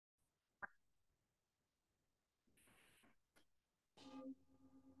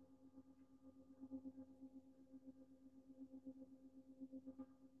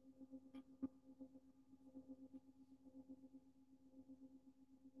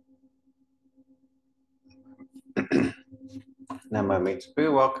Namo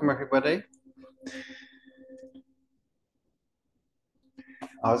Meetabu, welcome everybody.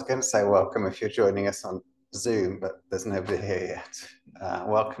 I was going to say welcome if you're joining us on Zoom, but there's nobody here yet.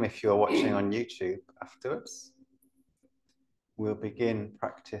 Welcome if you're watching on YouTube afterwards. We'll begin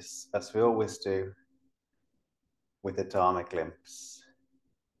practice, as we always do, with a Dharma glimpse.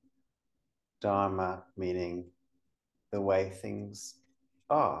 Dharma meaning the way things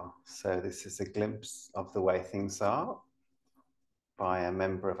are. So this is a glimpse of the way things are by a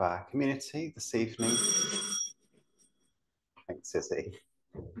member of our community this evening. Thanks, Izzy.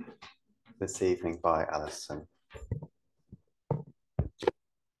 This evening by Alison.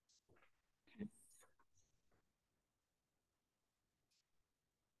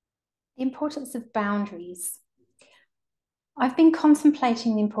 The importance of boundaries. I've been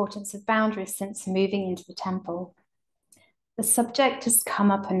contemplating the importance of boundaries since moving into the temple. The subject has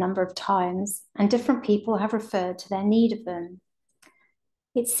come up a number of times, and different people have referred to their need of them.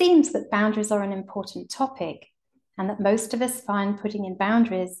 It seems that boundaries are an important topic, and that most of us find putting in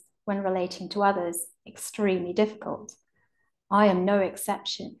boundaries when relating to others extremely difficult. I am no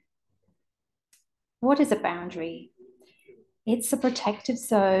exception. What is a boundary? It's a protective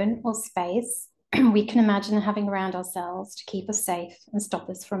zone or space we can imagine having around ourselves to keep us safe and stop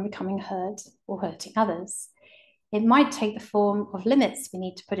us from becoming hurt or hurting others. It might take the form of limits we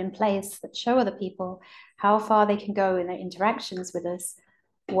need to put in place that show other people how far they can go in their interactions with us,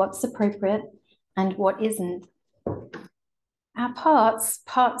 what's appropriate and what isn't. Our parts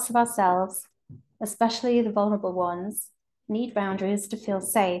of ourselves, especially the vulnerable ones, need boundaries to feel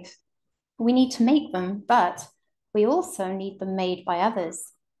safe. We need to make them, but we also need them made by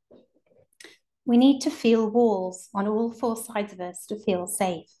others. We need to feel walls on all four sides of us to feel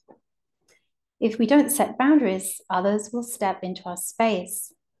safe. If we don't set boundaries, others will step into our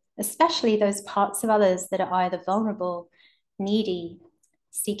space, especially those parts of others that are either vulnerable, needy,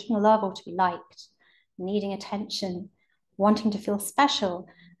 seeking love or to be liked, needing attention, wanting to feel special,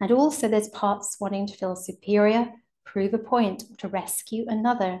 and also there's parts wanting to feel superior, prove a point, to rescue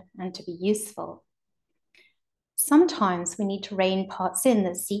another, and to be useful. Sometimes we need to rein parts in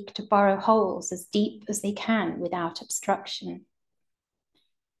that seek to burrow holes as deep as they can without obstruction.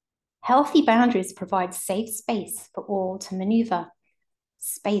 Healthy boundaries provide safe space for all to maneuver,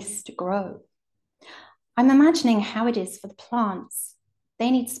 space to grow. I'm imagining how it is for the plants.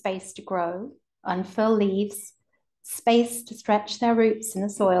 They need space to grow, unfurl leaves, space to stretch their roots in the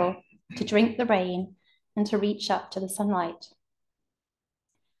soil, to drink the rain, and to reach up to the sunlight.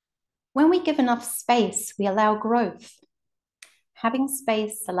 When we give enough space, we allow growth. Having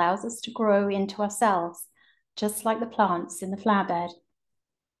space allows us to grow into ourselves, just like the plants in the flower bed.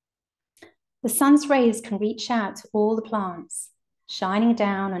 The sun's rays can reach out to all the plants, shining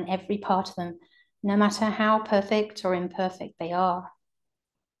down on every part of them, no matter how perfect or imperfect they are.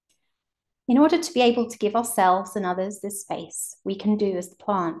 In order to be able to give ourselves and others this space, we can do as the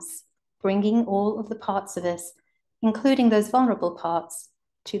plants, bringing all of the parts of us, including those vulnerable parts,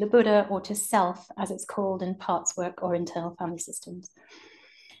 to the Buddha, or to self, as it's called in parts work or internal family systems.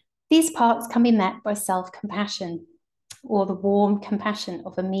 These parts can be met by self-compassion, or the warm compassion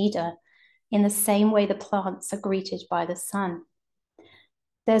of Amida, in the same way the plants are greeted by the sun.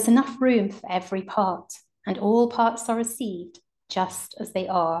 There's enough room for every part, and all parts are received just as they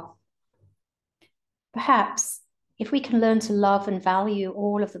are. Perhaps, if we can learn to love and value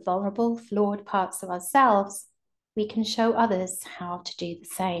all of the vulnerable, flawed parts of ourselves, we can show others how to do the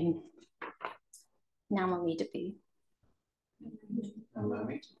same. Namo Meetabu. Namo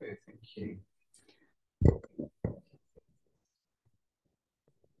Meetabu, thank you.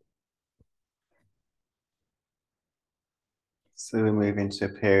 So we move into a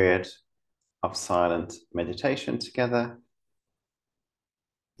period of silent meditation together.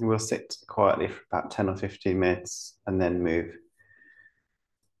 We'll sit quietly for about 10 or 15 minutes and then move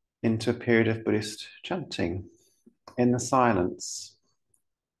into a period of Buddhist chanting in the silence.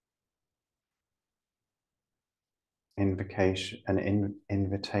 Invitation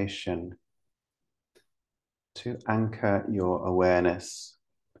to anchor your awareness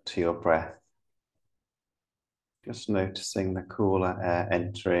to your breath. Just noticing the cooler air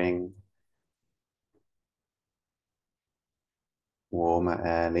entering, warmer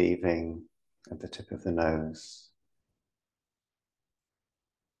air leaving at the tip of the nose.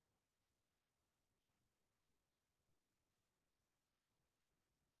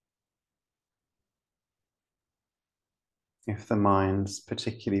 If the mind's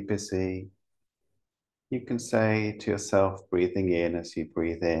particularly busy, You can say to yourself, breathing in as you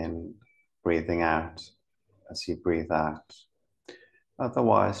breathe in, breathing out as you breathe out.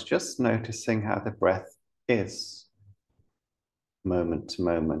 Otherwise, just noticing how the breath is moment to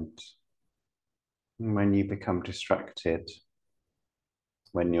moment. And when you become distracted,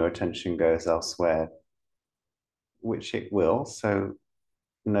 when your attention goes elsewhere, which it will, so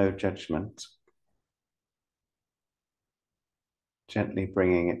no judgment, gently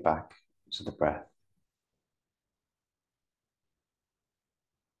bringing it back to the breath.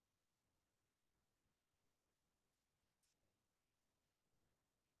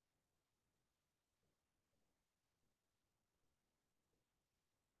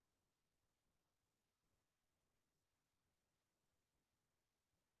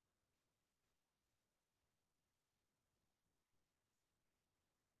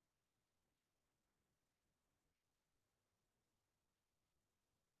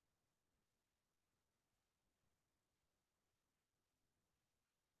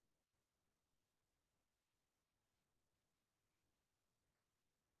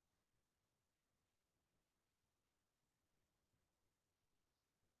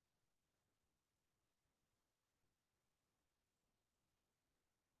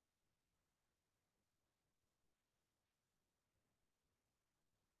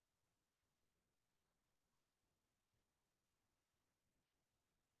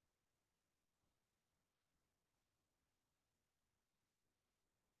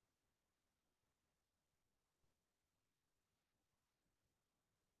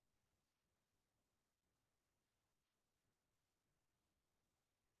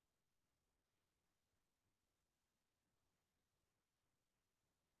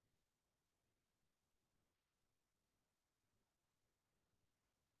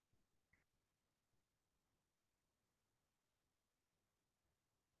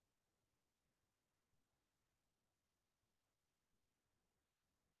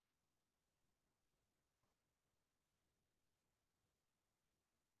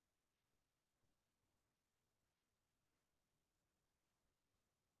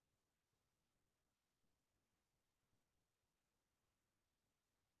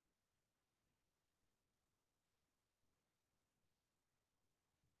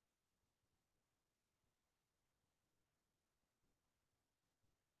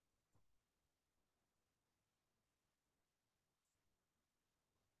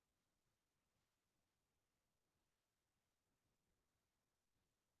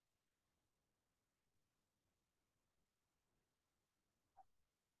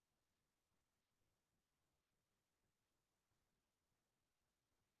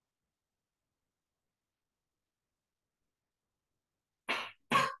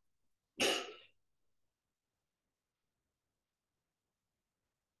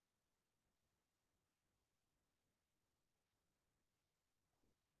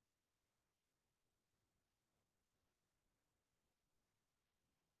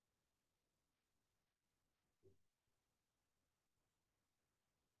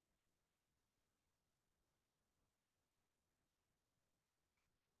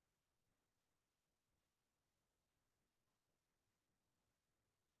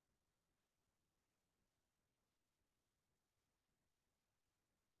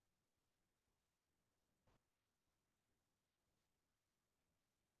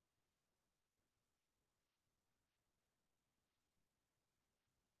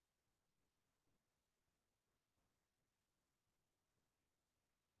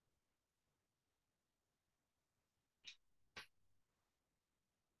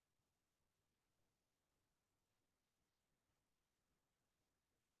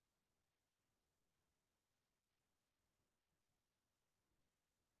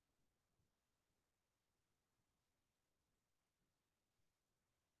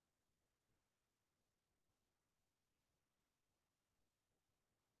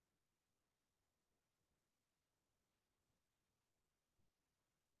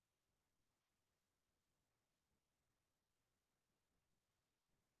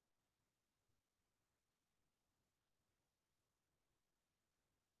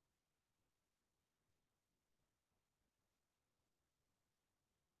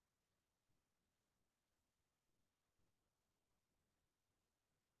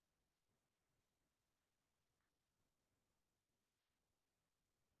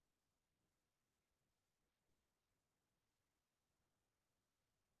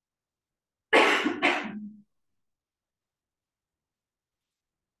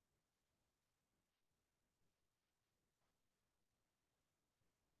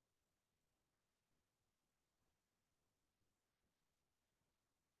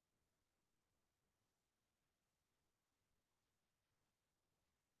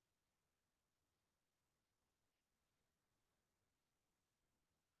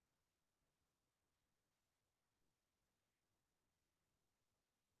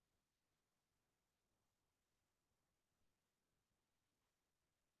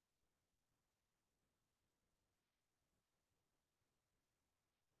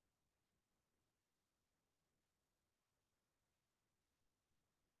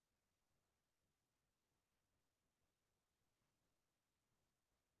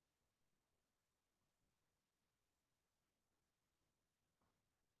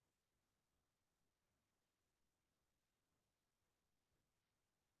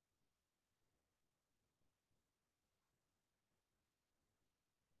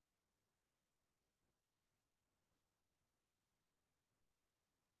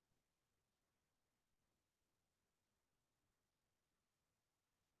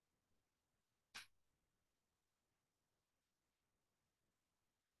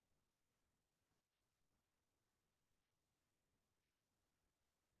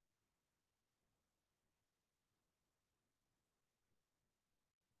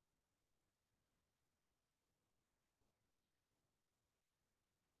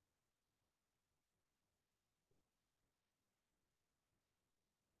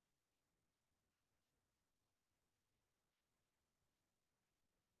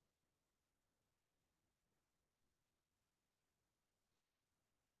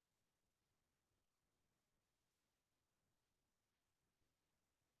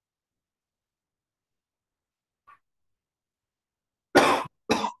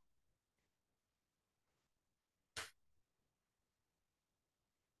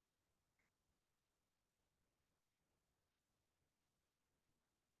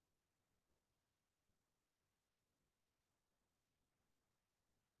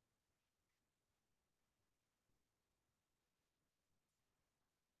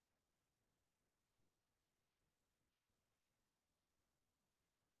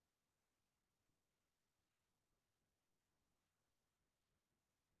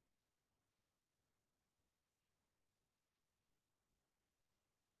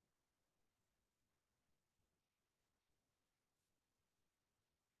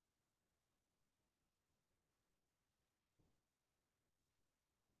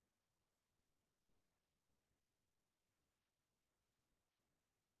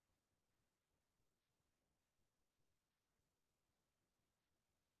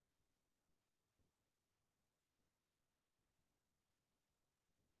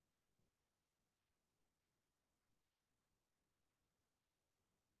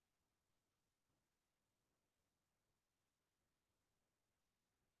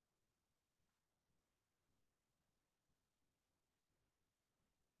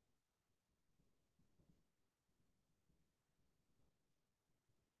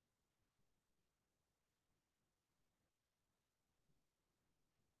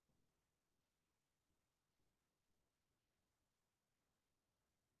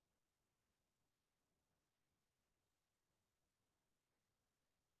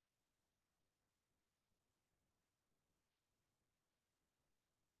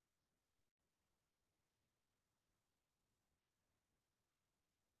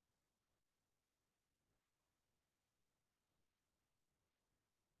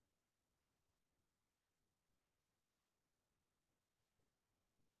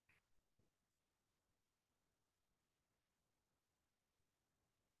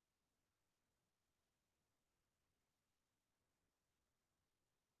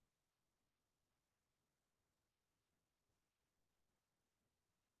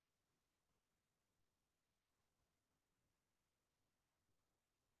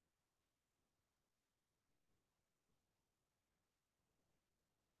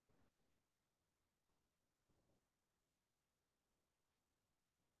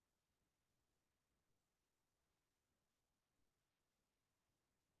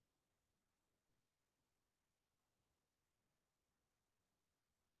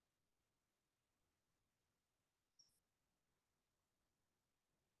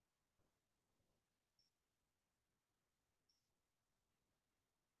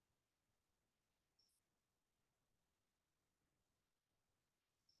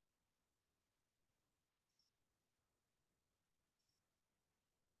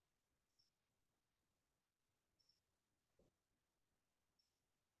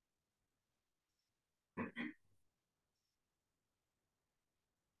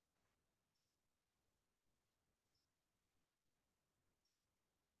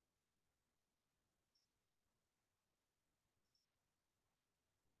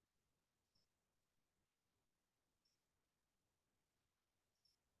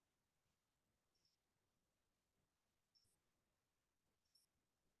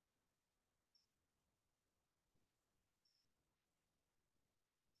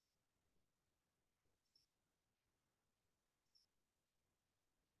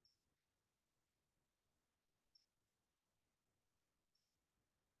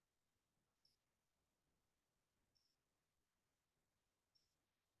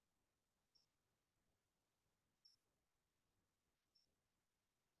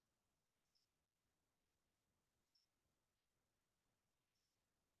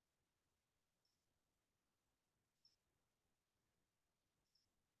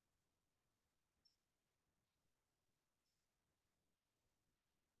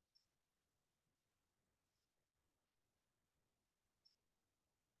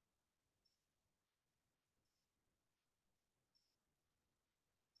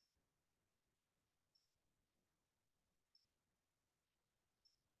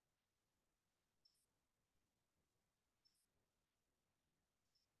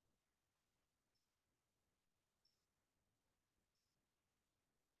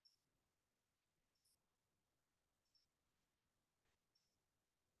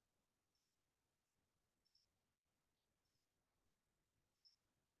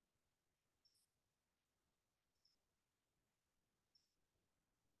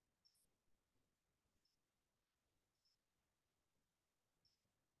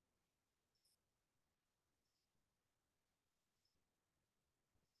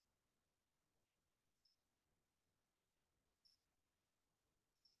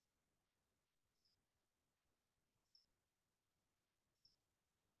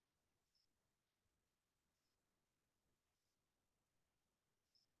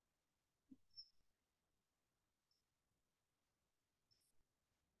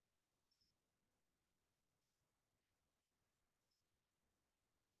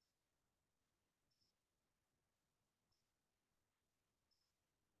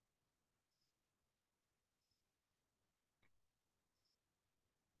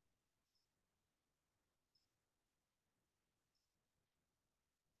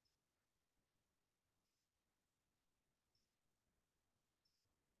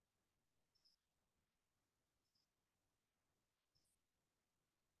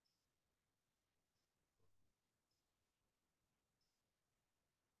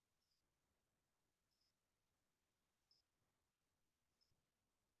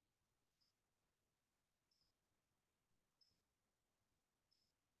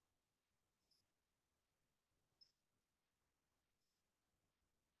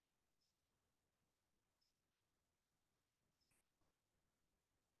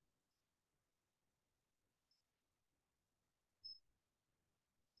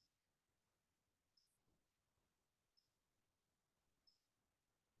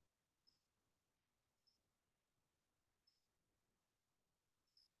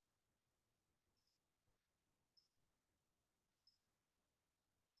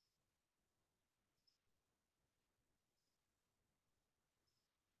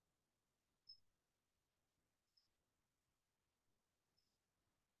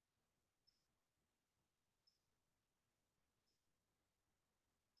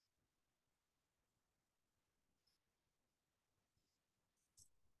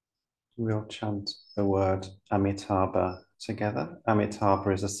 We'll chant the word Amitabha together.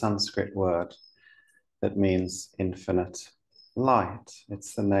 Amitabha is a Sanskrit word that means infinite light.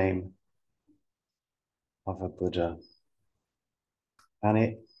 It's the name of a Buddha. And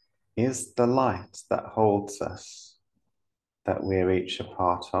it is the light that holds us, that we're each a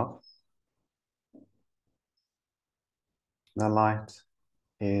part of. The light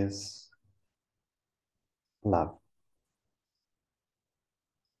is love.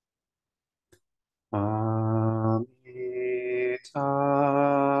 Amitabha.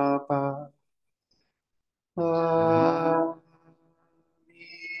 Amitabha.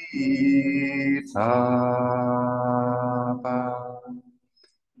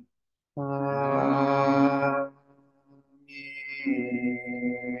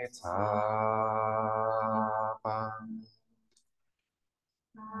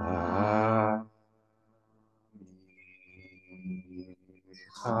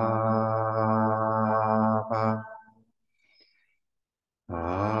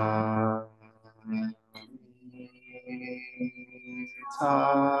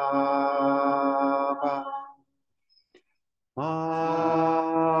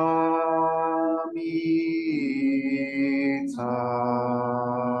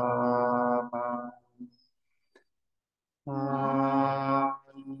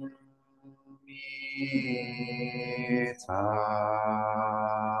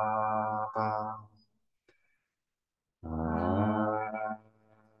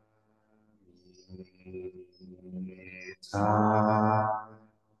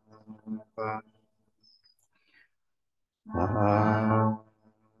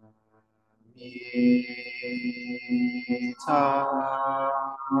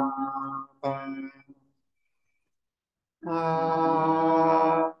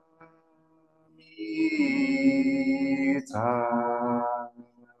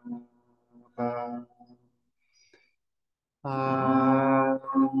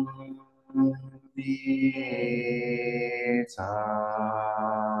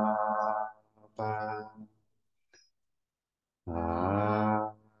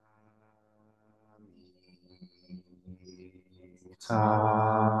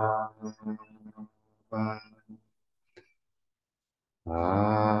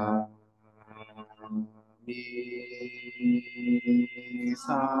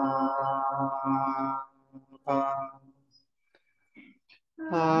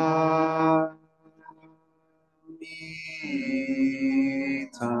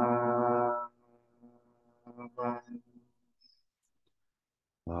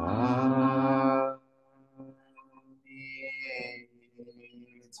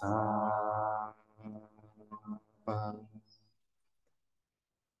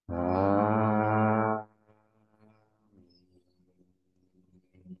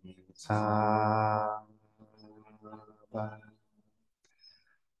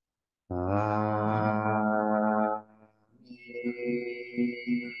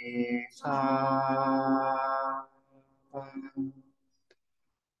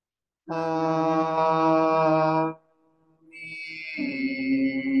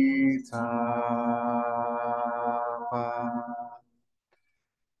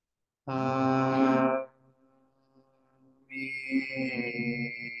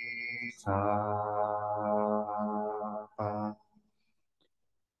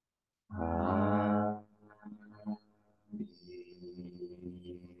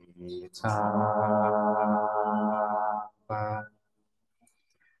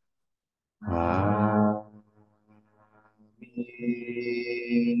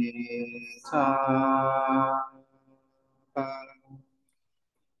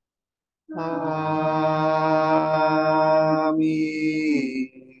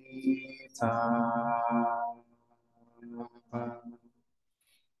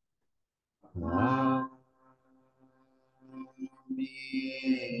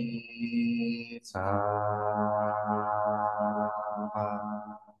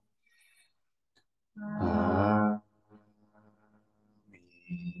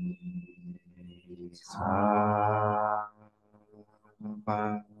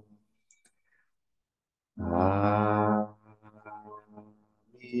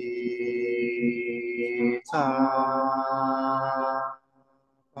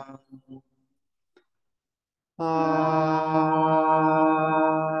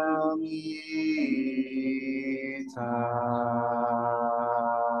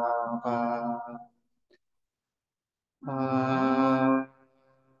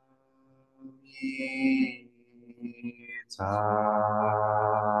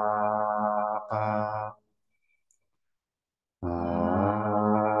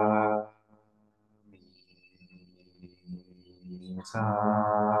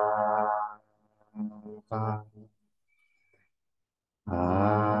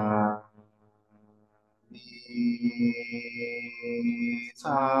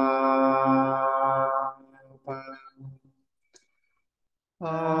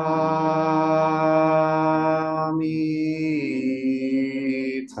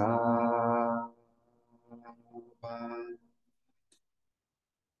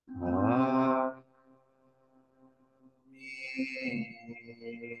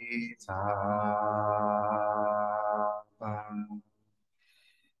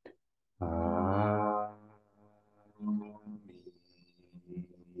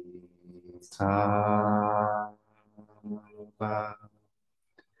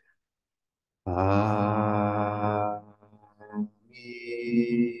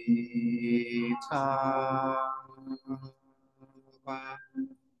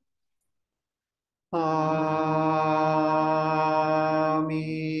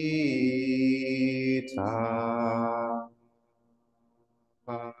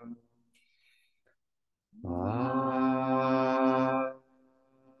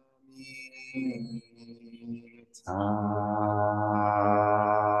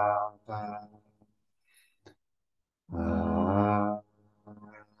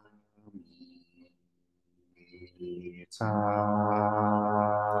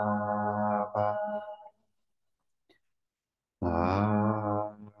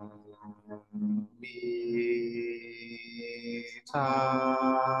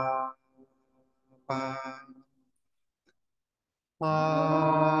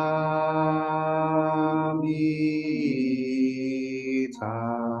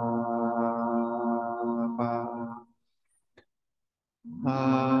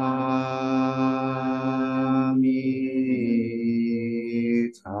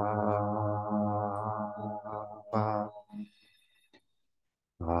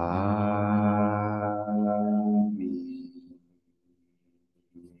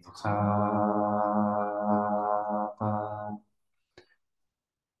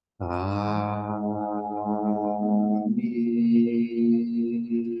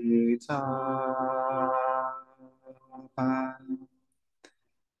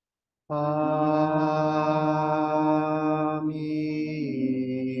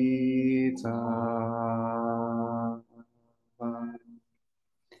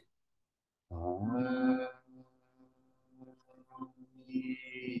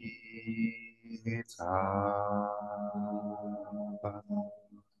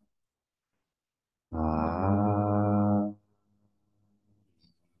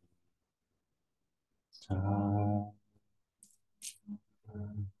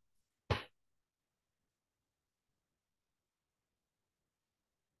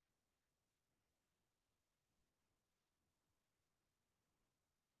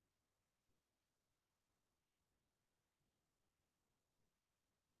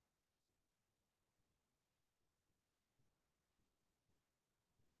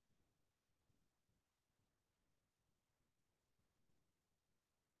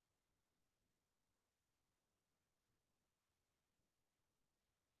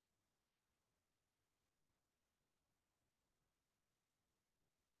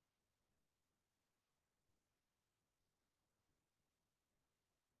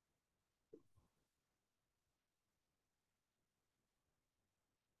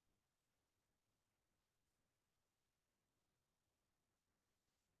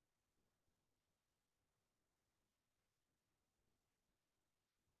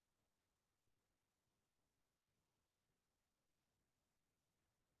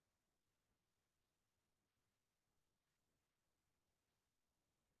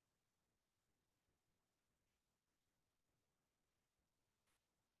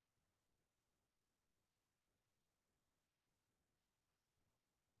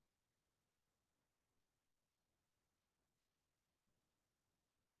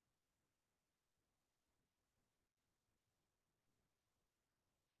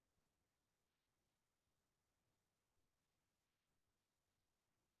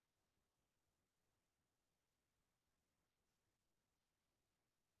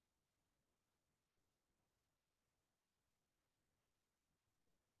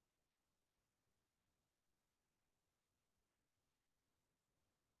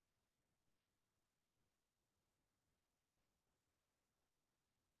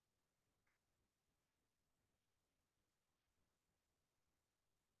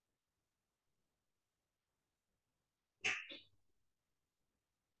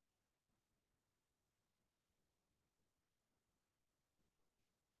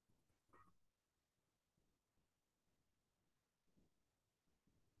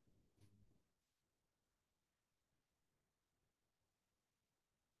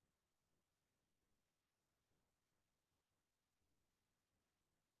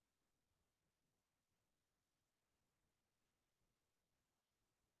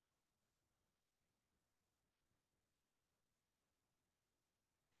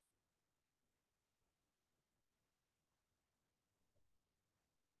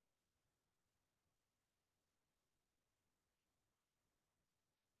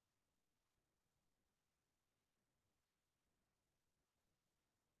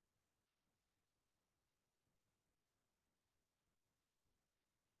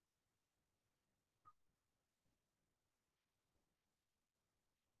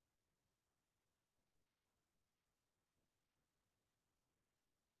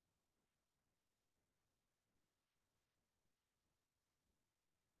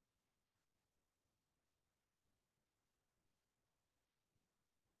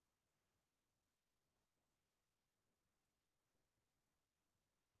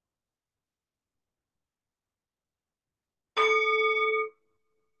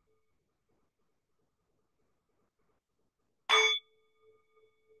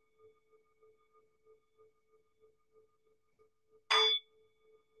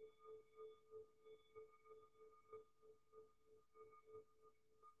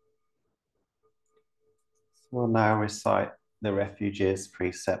 We'll now recite the refuges,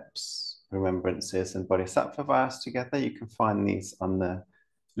 precepts, remembrances, and bodhisattva vows together. You can find these on the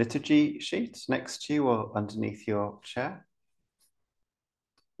liturgy sheet next to you or underneath your chair.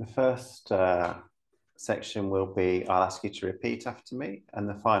 The first section will be, I'll ask you to repeat after me, and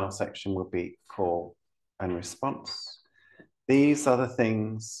the final section will be call and response. These are the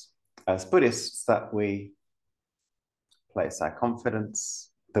things as Buddhists that we place our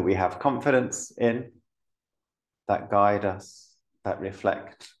confidence, that we have confidence in, that guide us, that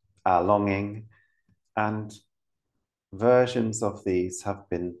reflect our longing, and versions of these have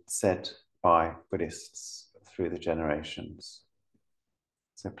been said by Buddhists through the generations.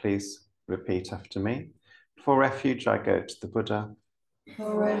 So please repeat after me. For refuge, I go to the Buddha.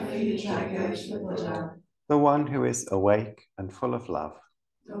 For refuge, I go to the Buddha. The one who is awake and full of love.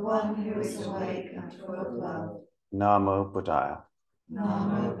 The one who is awake and full of love. Namo Buddhaya.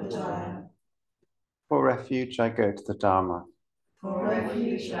 Namo Buddhaya. For refuge, I go to the Dharma. For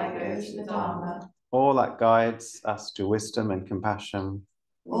refuge, I go to the Dharma. All that guides us to wisdom and compassion.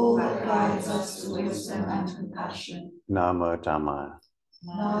 All that guides us to wisdom and compassion. Namo Dhammaya.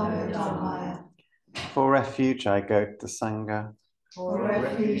 Namo Dhammaya. For refuge, I go to the Sangha. For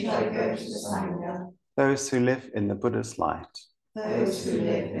refuge, I go to the Sangha. Those who live in the Buddha's light. Those who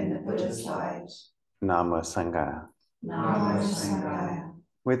live in the Buddha's light. Namo Sanghaya. Namo Sanghaya.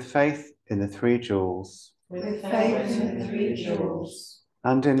 With faith in the three jewels. With faith in the three jewels.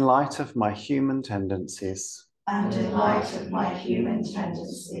 And in light of my human tendencies. And in light of my human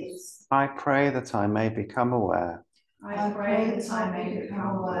tendencies. I pray that I may become aware. I pray that I may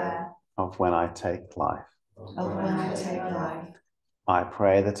become aware. Of when I take life. Of when I take life. I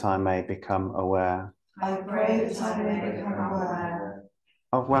pray that I may become aware. I pray that I may become aware.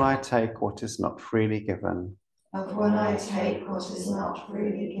 Of when I take what is not freely given. Of when I take what is not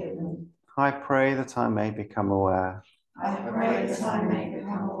freely given. I pray that I may become aware. I pray that I may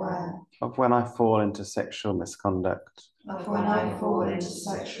become aware. Of when I fall into sexual misconduct. Of when I fall into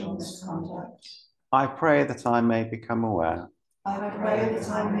sexual misconduct. I pray that I may become aware. I pray that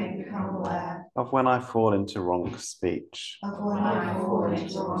I may become aware. Of when I fall into wrong speech. Of when I fall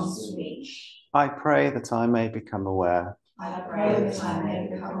into wrong speech. I pray that I may become aware. I pray that I may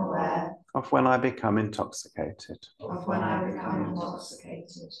become aware. Of when I become intoxicated. Of when I become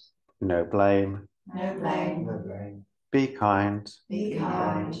intoxicated. No blame. No blame. Be kind. Be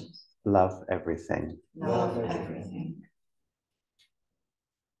kind. Love everything. Love everything.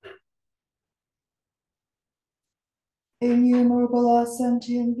 Innumerable are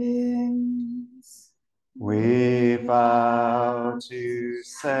sentient beings. We vow to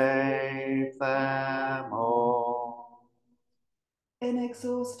save them all.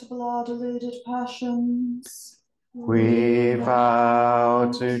 Inexhaustible are deluded passions. We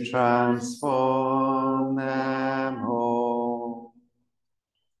vow to transform them all.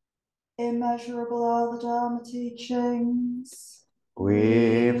 Immeasurable are the Dharma teachings.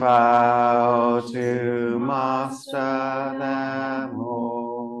 We vow to master them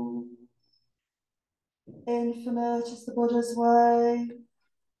all. Infinite is the Buddha's way.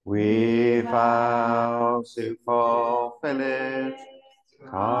 We vow to fulfill it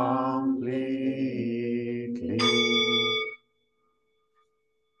completely.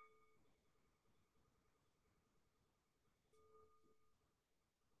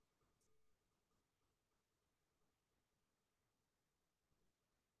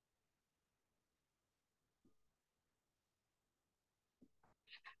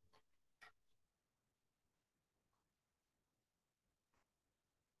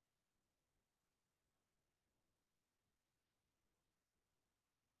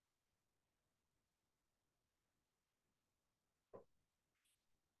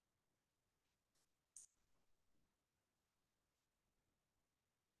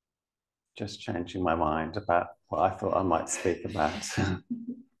 Just changing my mind about what I thought I might speak about.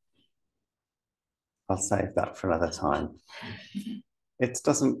 I'll save that for another time.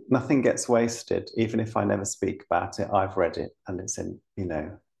 Nothing gets wasted, even if I never speak about it. I've read it and it's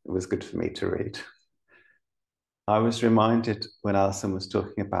it was good for me to read. I was reminded when Alison was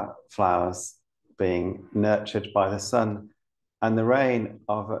talking about flowers being nurtured by the sun and the rain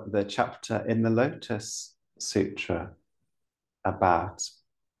of the chapter in the Lotus Sutra about,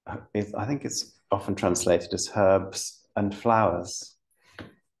 I think it's often translated as herbs and flowers.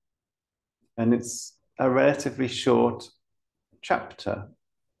 And it's a relatively short chapter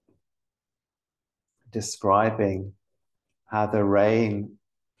describing how the rain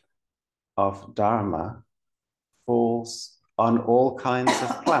of Dharma falls on all kinds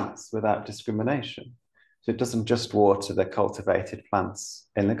of plants without discrimination. So it doesn't just water the cultivated plants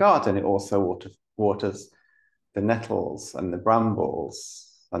in the garden, it also waters the nettles and the brambles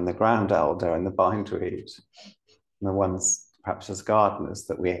and the ground elder and the bindweed, and the ones perhaps as gardeners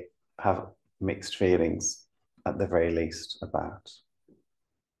that we have mixed feelings at the very least about.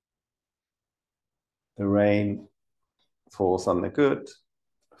 The rain falls on the good,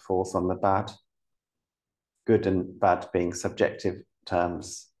 falls on the bad, good and bad being subjective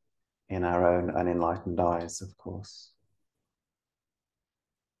terms in our own unenlightened eyes, of course.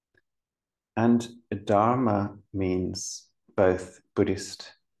 And Dharma means both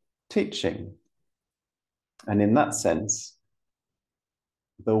Buddhist teaching, and in that sense,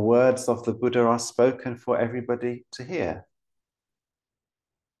 the words of the Buddha are spoken for everybody to hear.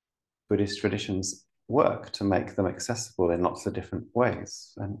 Buddhist traditions work to make them accessible in lots of different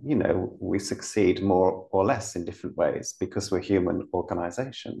ways. And, you know, we succeed more or less in different ways because we're human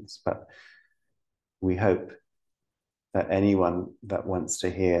organizations, but we hope that anyone that wants to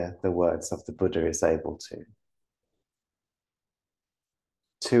hear the words of the Buddha is able to.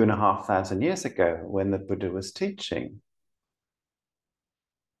 2,500 years ago, when the Buddha was teaching,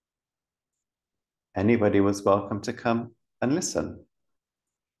 anybody was welcome to come and listen.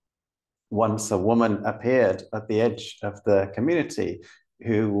 Once a woman appeared at the edge of the community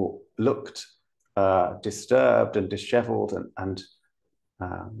who looked disturbed and disheveled and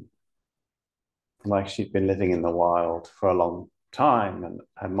like she'd been living in the wild for a long time, and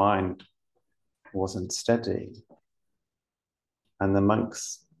her mind wasn't steady. And the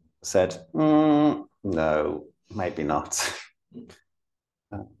monks said, no, maybe not.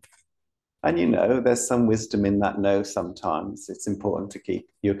 And you know, there's some wisdom in that no sometimes. It's important to keep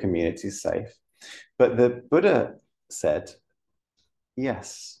your community safe. But the Buddha said,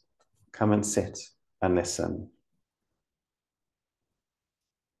 yes, come and sit and listen.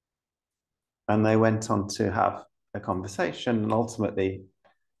 And they went on to have a conversation, and ultimately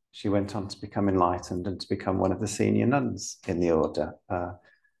she went on to become enlightened and to become one of the senior nuns in the order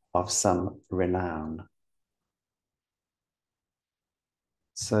of some renown.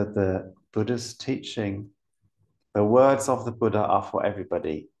 So the Buddha's teaching, the words of the Buddha are for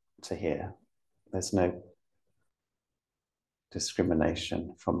everybody to hear. There's no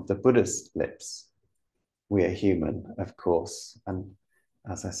discrimination from the Buddha's lips. We are human, of course, and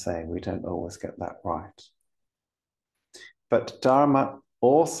as I say, we don't always get that right. But Dharma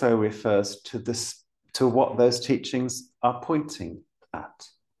also refers to this, to what those teachings are pointing at.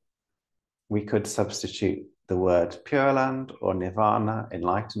 We could substitute the word Pure Land or Nirvana,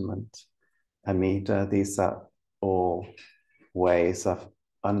 enlightenment, Amida. These are all ways of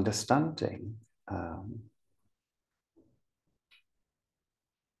understanding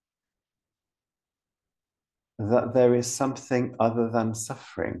that there is something other than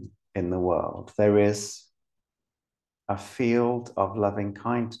suffering in the world. There is a field of loving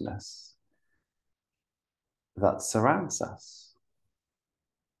kindness that surrounds us,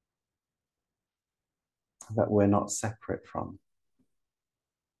 that we're not separate from.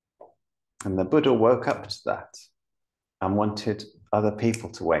 And the Buddha woke up to that and wanted other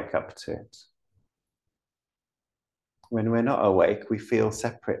people to wake up to it. When we're not awake, we feel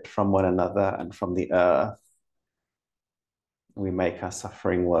separate from one another and from the earth. We make our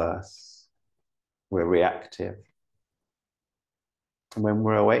suffering worse. We're reactive. And when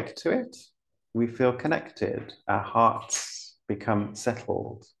we're awake to it, we feel connected. Our hearts become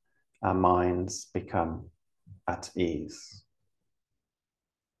settled. Our minds become at ease.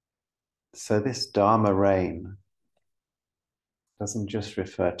 So this Dharma rain doesn't just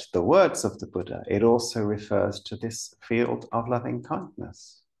refer to the words of the Buddha, it also refers to this field of loving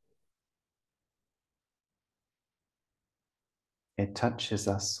kindness. It touches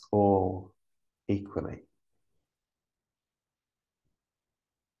us all equally.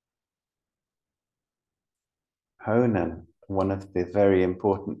 Honan, one of the very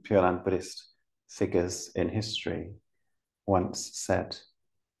important Pure Land Buddhist figures in history, once said,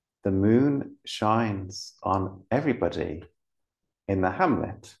 "The moon shines on everybody in the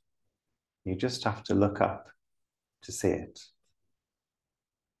hamlet. You just have to look up to see it."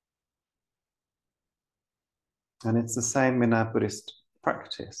 And it's the same in our Buddhist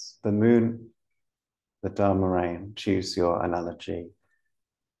practice. The moon, the Dharma rain, choose your analogy,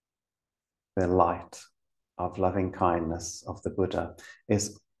 the light of loving kindness of the Buddha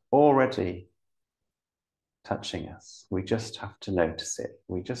is already touching us. We just have to notice it.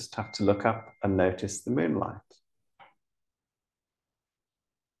 We just have to look up and notice the moonlight.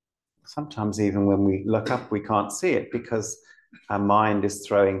 Sometimes even when we look up, we can't see it because our mind is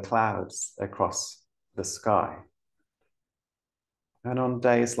throwing clouds across the sky. And on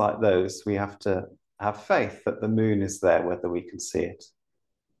days like those, we have to have faith that the moon is there, whether we can see it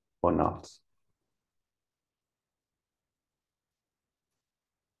or not.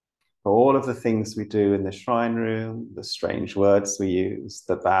 For all of the things we do in the shrine room, the strange words we use,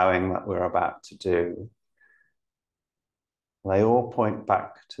 the bowing that we're about to do, they all point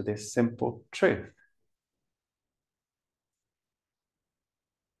back to this simple truth.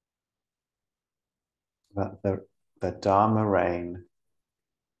 That the Dharma rain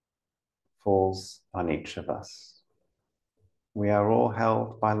falls on each of us. We are all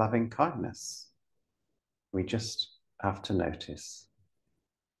held by loving kindness. We just have to notice.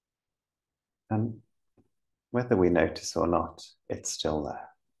 And whether we notice or not, it's still there.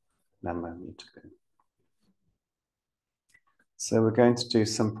 So we're going to do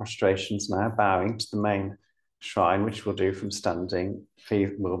some prostrations now, bowing to the main shrine, which we'll do from standing.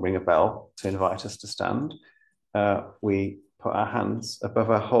 We'll ring a bell to invite us to stand. We put our hands above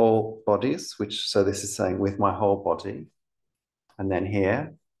our whole bodies, so this is saying with my whole body. And then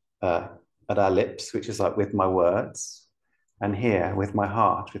here at our lips, which is like with my words. And here with my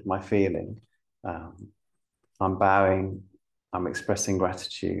heart, with my feeling. I'm bowing, I'm expressing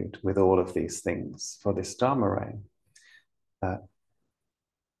gratitude with all of these things for this Dharma rain.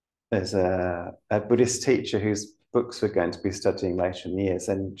 There's a Buddhist teacher whose books we're going to be studying later in the year,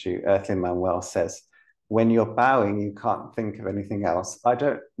 Zenju Earthly Manuel, says, when you're bowing, you can't think of anything else. I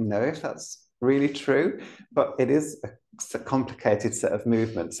don't know if that's really true, but it is a complicated set of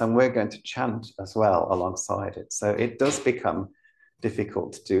movements, and we're going to chant as well alongside it. So it does become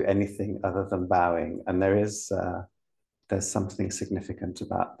difficult to do anything other than bowing, and there's something significant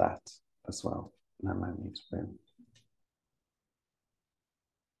about that as well. Make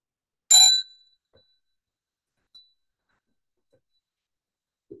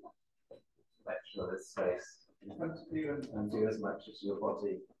sure there's space in front of you and do as much as your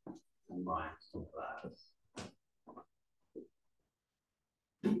body and mind allows.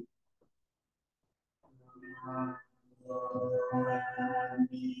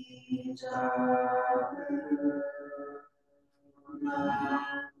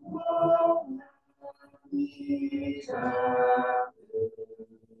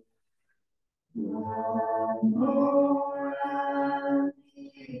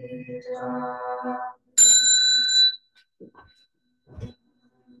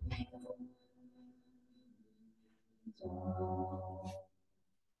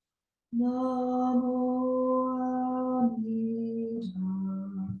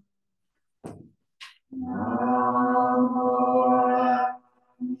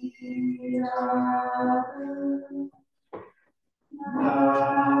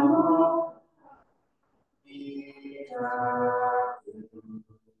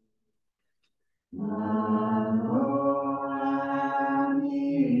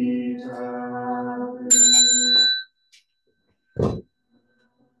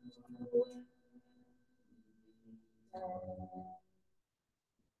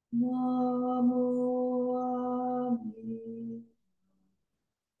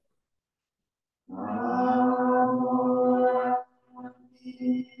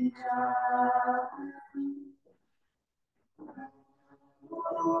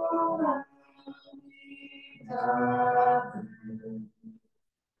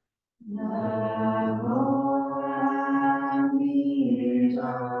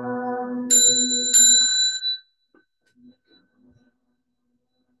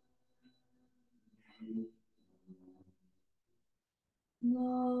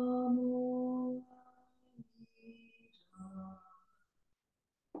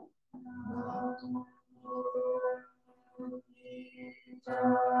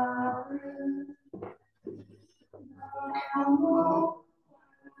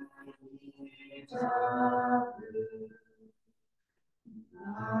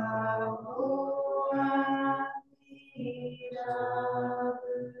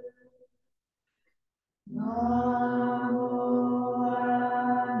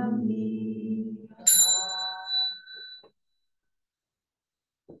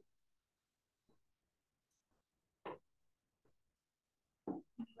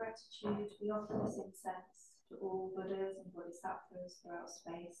 Gratitude, we offer this incense to all Buddhas and Bodhisattvas throughout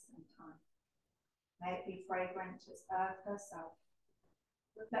space and time. May it be fragrant as Earth herself,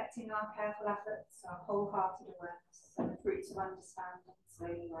 reflecting our careful efforts, our wholehearted awareness, and the fruits of understanding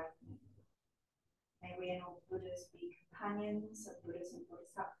slowly ripening. May we and all Buddhas be companions of Buddhas and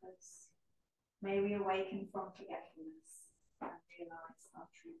Bodhisattvas. May we awaken from forgetfulness and realize our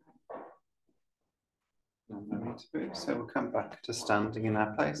true life. So we'll come back to standing in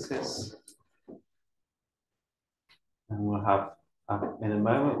our places. And we'll have In a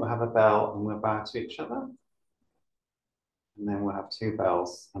moment, we'll have a bell and we'll bow to each other. And then we'll have 2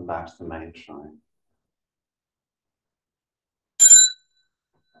 bells and bow to the main shrine.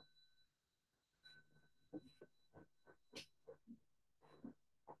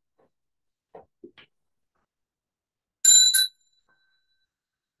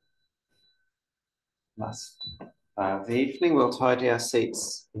 Last bow of the evening, we'll tidy our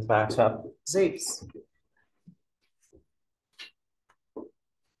seats and bow to our seats.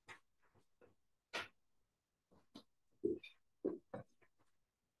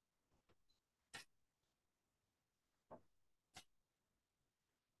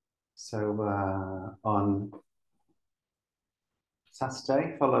 So on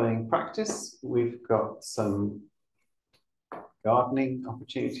Saturday, following practice, we've got some gardening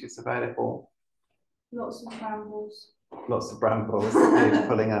opportunities available. Lots of brambles. Lots of brambles,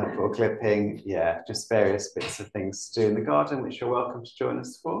 pulling up or clipping, yeah, just various bits of things to do in the garden, which you're welcome to join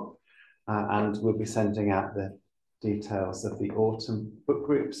us for. And we'll be sending out the details of the autumn book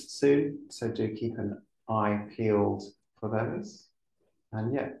groups soon, so do keep an eye peeled for those.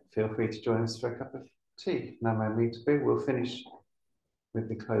 And yeah, feel free to join us for a cup of tea. Namo Mitabu. We'll finish with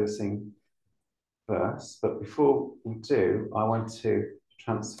the closing verse, but before we do, I want to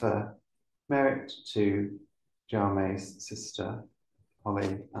transfer merit to Jame's sister,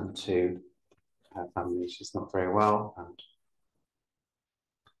 Holly, and to her family. She's not very well. And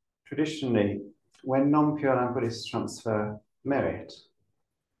traditionally, when non-Pure Land Buddhists transfer merit,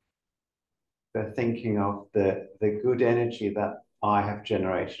 they're thinking of the good energy that I have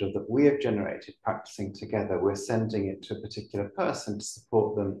generated or that we have generated practicing together. We're sending it to a particular person to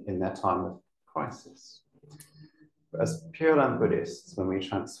support them in their time of crisis. But as Pure Land Buddhists, when we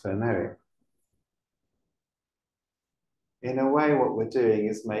transfer merit, in a way, what we're doing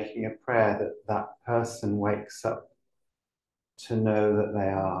is making a prayer that that person wakes up to know that they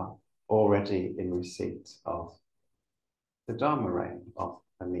are already in receipt of the Dharma rain of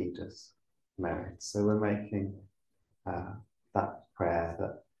Amida's merit. So we're making that prayer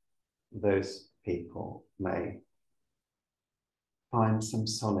that those people may find some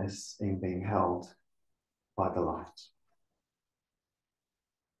solace in being held by the light.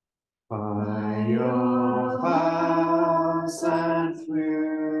 By your vows and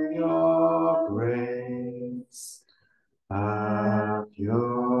through your grace, a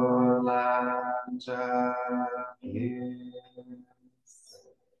pure land appears.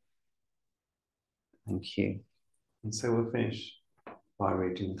 Thank you. And so we'll finish by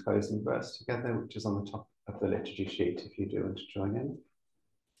reading the closing verse together, which is on the top of the liturgy sheet if you do want to join in.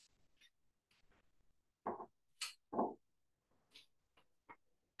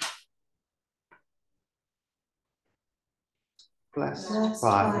 Blessed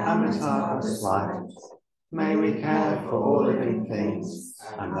by Amitabha's light, may we care for all living things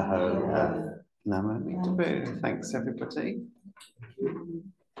and the whole earth. Namo Mitabu. Thanks, everybody.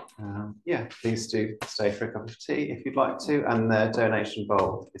 Yeah, please do stay for a cup of tea if you'd like to, and the donation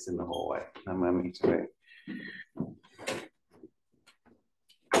bowl is in the hallway. Namo Mitabu.